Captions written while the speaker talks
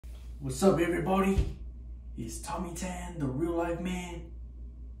What's up, everybody? It's Tommy Tan, the real life man.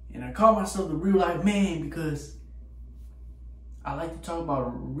 And I call myself the real life man because I like to talk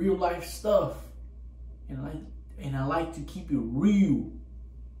about real life stuff. And I like to keep it real.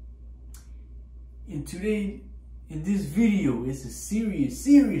 And today, in this video, it's a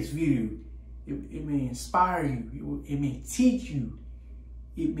serious video. It may inspire you. It may teach you.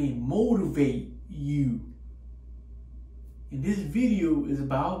 It may motivate you. And this video is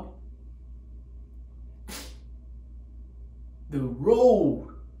about the road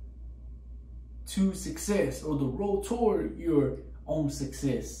to success, or the road toward your own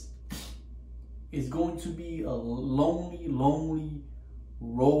success. It's going to be a lonely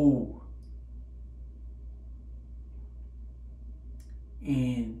road.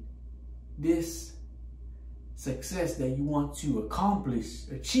 And this success that you want to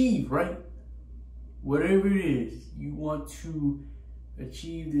achieve, right? Whatever it is, you want to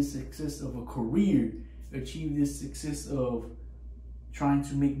achieve this success of a career, achieve this success of trying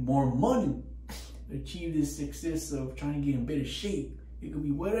to make more money, achieve this success of trying to get in better shape. It could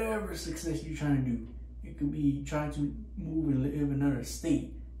be whatever success you're trying to do. It could be trying to move and live in another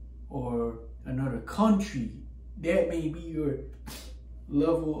state or another country. That may be your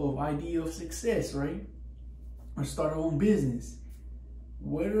level of idea of success, right? Or start your own business.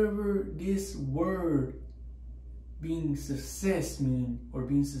 Whatever this word being success mean, or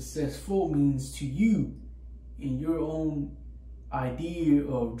being successful means to you in your own idea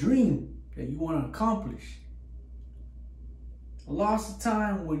of dream that you want to accomplish. Lots of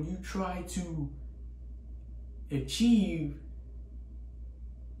time when you try to achieve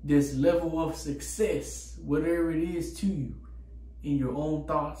this level of success, whatever it is to you, in your own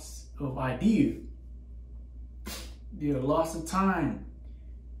thoughts of idea, there are lots of time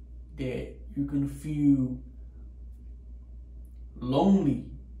that you can feel lonely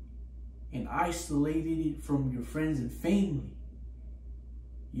and isolated from your friends and family.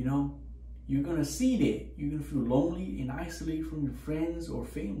 You know, you're gonna see that. You're gonna feel lonely and isolated from your friends or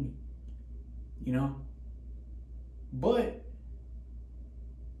family. You know, but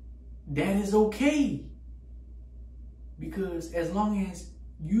that is okay, because as long as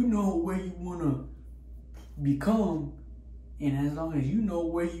you know where you wanna become, and as long as you know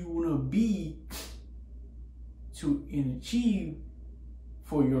where you wanna be to and achieve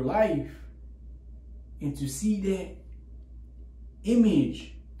for your life, and to see that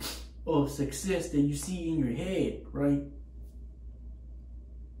image of success that you see in your head, right?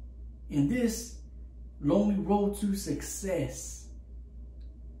 In this lonely road to success,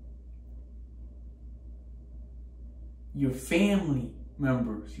 your family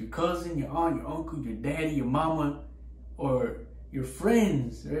members, your cousin, your aunt, your uncle, your daddy, your mama, or your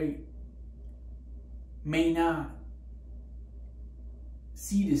friends, right, may not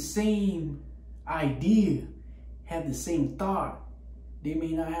see the same idea, have the same thought. They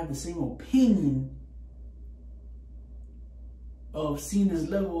may not have the same opinion of seeing this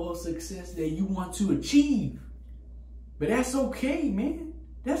level of success that you want to achieve. But that's okay, man.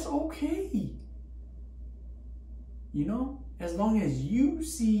 That's okay. You know, as long as you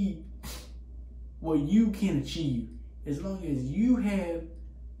see what you can achieve, as long as you have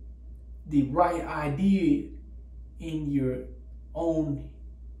the right idea in your own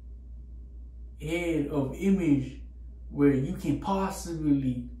head of image where you can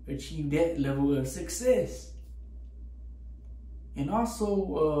possibly achieve that level of success. And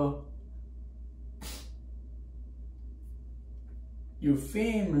also, your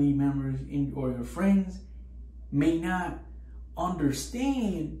family members or your friends may not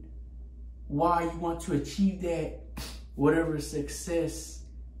understand why you want to achieve that, whatever success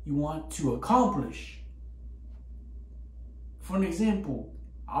you want to accomplish. For an example,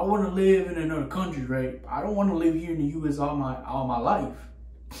 I want to live in another country, right? I don't want to live here in the U.S. all my life.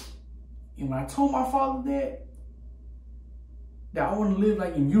 And when I told my father that I want to live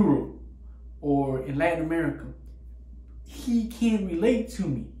like in Europe or in Latin America, he can't relate to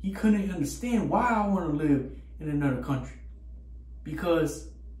me. He couldn't understand why I want to live in another country, because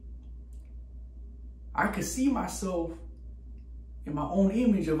I could see myself in my own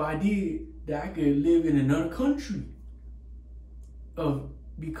image of idea that I could live in another country, of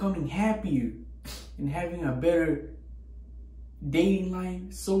becoming happier and having a better dating life,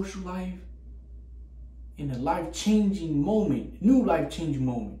 social life, in a life-changing moment, new life-changing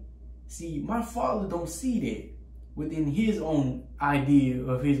moment. See, my father don't see that within his own idea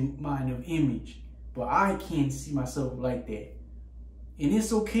of his mind of image, but I can't see myself like that. And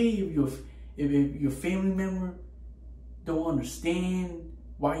it's okay if your family member don't understand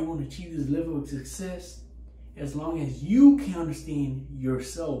why you want to achieve this level of success. as long as you can understand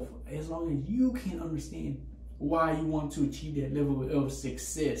yourself, as long as you can understand why you want to achieve that level of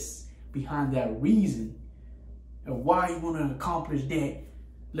success behind that reason, and why you want to accomplish that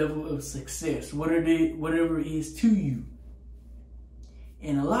level of success, whatever it is to you.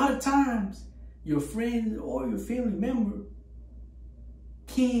 And a lot of times, your friends or your family member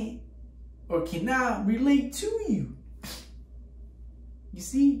can't or cannot relate to you. You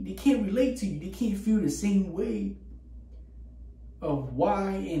see, they can't relate to you. They can't feel the same way of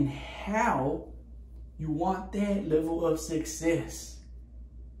why and how you want that level of success.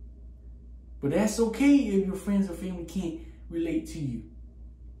 But that's okay if your friends or family can't relate to you.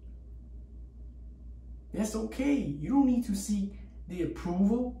 That's okay. You don't need to seek the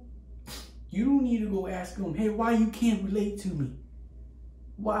approval. You don't need to go ask them, hey, why you can't relate to me?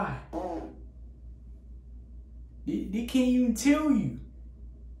 Why? They can't even tell you.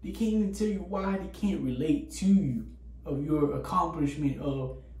 They can't even tell you why they can't relate to you of your accomplishment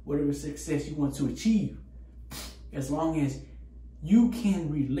of whatever success you want to achieve. As long as you can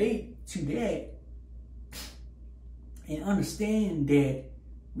relate to that and understand that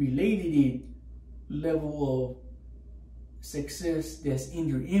related level of success that's in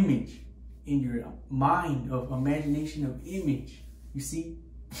your image, in your mind of imagination of image, you see?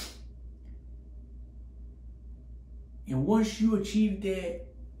 And once you achieve that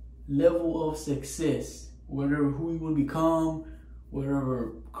level of success, whatever who you want to become,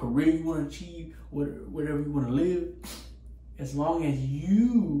 whatever career you want to achieve, whatever you want to live, as long as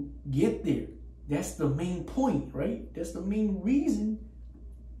you get there, that's the main point, right? That's the main reason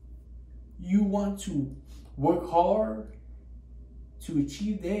you want to work hard to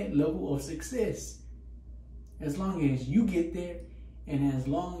achieve that level of success. As long as you get there, and as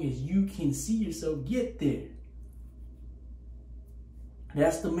long as you can see yourself get there.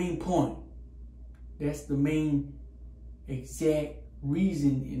 That's the main point. That's the main exact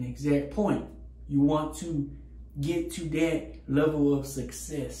reason and exact point. You want to get to that level of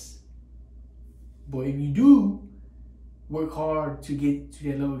success. But if you do work hard to get to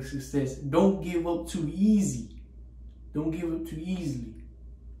that level of success, don't give up too easy. Don't give up too easily.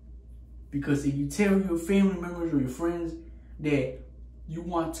 Because if you tell your family members or your friends that you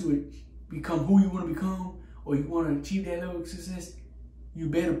want to become who you want to become, or you want to achieve that level of success, you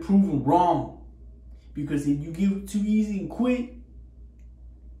better prove them wrong. Because if you give it too easy and quit,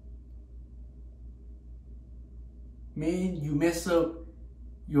 man, you mess up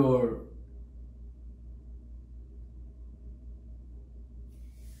your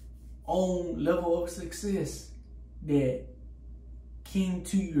own level of success that came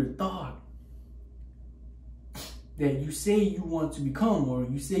to your thought, that you say you want to become, or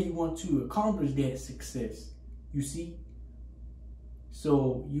you say you want to accomplish that success. You see?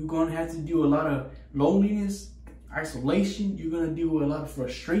 So you're going to have to do a lot of loneliness, isolation. You're going to deal with a lot of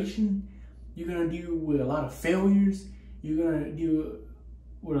frustration. You're going to deal with a lot of failures. You're going to deal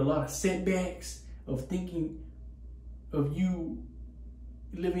with a lot of setbacks of thinking of you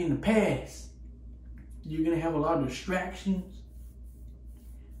living in the past. You're going to have a lot of distractions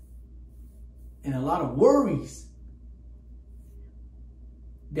and a lot of worries.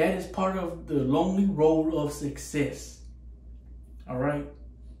 That is part of the lonely road of success. All right?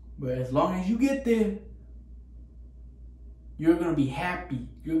 But as long as you get there, you're going to be happy.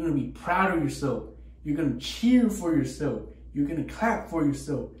 You're going to be proud of yourself. You're going to cheer for yourself. You're going to clap for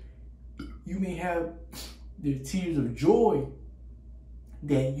yourself. You may have the tears of joy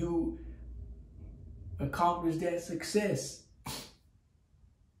that you accomplished that success.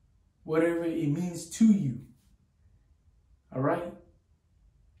 Whatever it means to you. All right?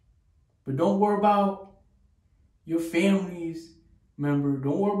 But don't worry about your family's member.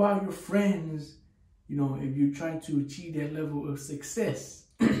 Don't worry about your friends. You know, if you're trying to achieve that level of success,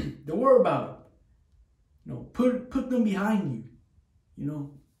 don't worry about it. You know, put them behind you. You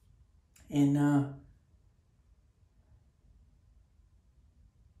know, and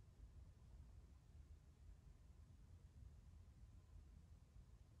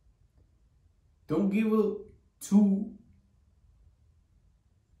don't give up too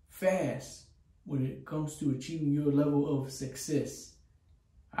fast when it comes to achieving your level of success.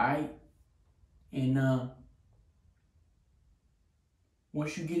 All right? And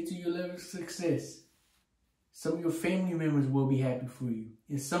once you get to your level of success, some of your family members will be happy for you,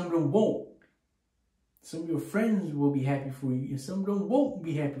 and some of them won't. Some of your friends will be happy for you, and some of them won't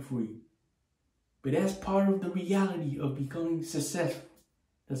be happy for you. But that's part of the reality of becoming successful.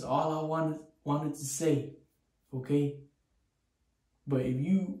 That's all I wanted to say, okay? But if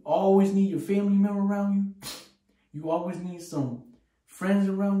you always need your family member around you, you always need some friends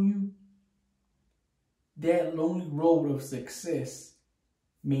around you, that lonely road of success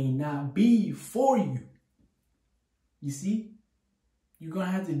may not be for you. You see, you're going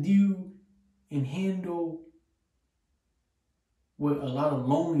to have to deal and handle with a lot of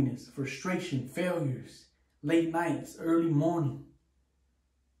loneliness, frustration, failures, late nights, early morning,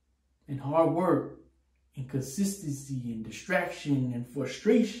 and hard work, and consistency, and distraction, and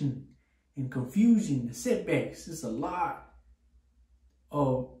frustration, and confusion, and setbacks. It's a lot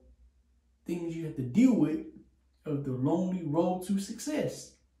of things you have to deal with of the lonely road to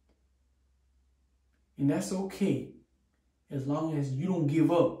success. And that's okay, as long as you don't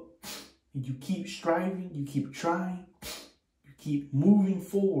give up and you keep striving, you keep trying, you keep moving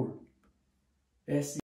forward. That's it.